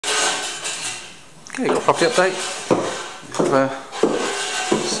Okay, got a property update.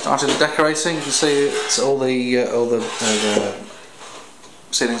 We've started the decorating. You can see it's all the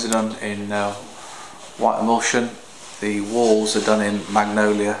ceilings are done in white emulsion. The walls are done in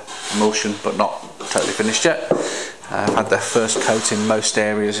magnolia emulsion, but not totally finished yet. I've had their first coat in most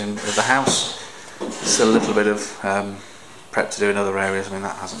areas of the house. Still a little bit of prep to do in other areas. I mean,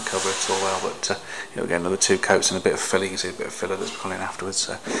 that hasn't covered it all well, but you'll get another 2 coats and a bit of filling. You see a bit of filler that's gone in afterwards.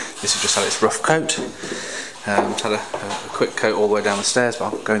 So this has just had its rough coat. It's had a quick coat all the way down the stairs,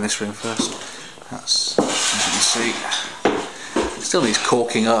 but I'll go in this room first. That's, as you can see, it still needs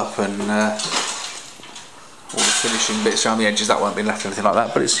caulking up and all the finishing bits around the edges that won't be left or anything like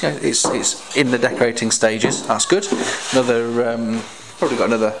that. But it's, you know, it's in the decorating stages. That's good. Another probably got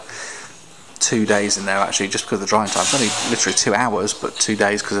another 2 days in there actually, just because of the drying time. It's only literally 2 hours, but 2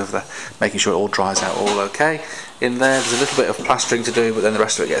 days because of the making sure it all dries out all okay. In there's a little bit of plastering to do, but then the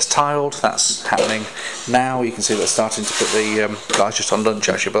rest of it gets tiled. That's happening now. You can see they're starting to put the guy's just on lunch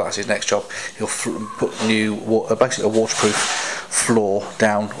actually, but that's his next job. He'll put new basically a waterproof floor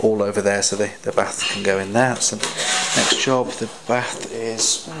down all over there, so the bath can go in there. That's the next job. The bath is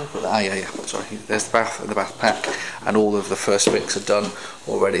sorry, there's the bath and the bath pack, and all of the first fix are done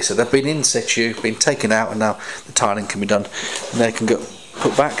already. So they've been in situ, been taken out, and now the tiling can be done and they can go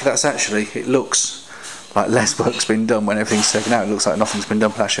put back. That's actually, it looks like less work's been done when everything's taken out. It looks like nothing's been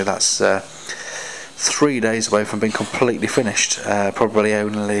done, but actually that's 3 days away from being completely finished. Probably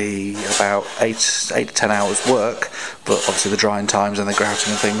only about 8 to 10 hours work, but obviously the drying times and the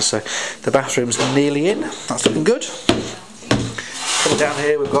grouting and things. So the bathroom's nearly in. That's looking good. Coming down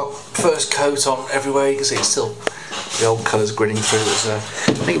here, we've got first coat on everywhere. You can see it's still the old colours grinning through. I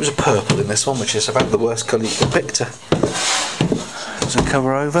think it was a purple in this one, which is about the worst colour you can pick to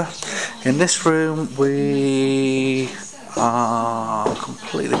cover over. In this room we are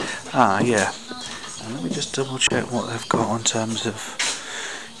completely yeah, and let me just double check what they've got in terms of,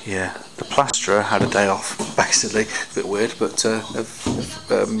 yeah, the plasterer had a day off basically. A bit weird, but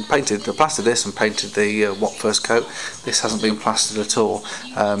they've plastered this and painted the first coat. This hasn't been plastered at all.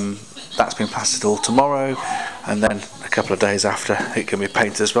 That's been plastered all tomorrow, and then a couple of days after it can be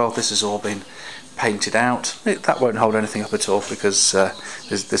painted as well. This has all been painted out. That won't hold anything up at all, because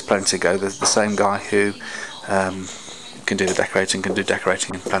there's plenty to go. There's the same guy who can do the decorating, can do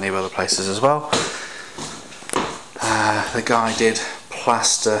decorating in plenty of other places as well. The guy did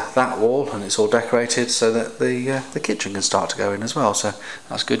plaster that wall and it's all decorated so that the kitchen can start to go in as well, so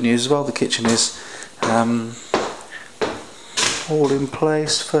that's good news as well. The kitchen is all in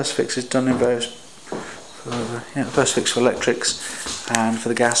place. First fix is done in various first fix for electrics, and for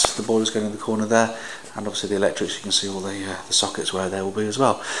the gas the boiler's going in the corner there, and obviously the electrics, you can see all the sockets where they will be as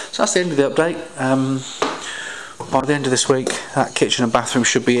well. So that's the end of the update. By the end of this week that kitchen and bathroom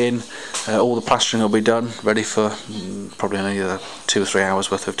should be in, all the plastering will be done, ready for probably another 2 or 3 hours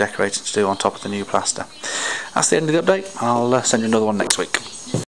worth of decorating to do on top of the new plaster. That's the end of the update. I'll send you another one next week.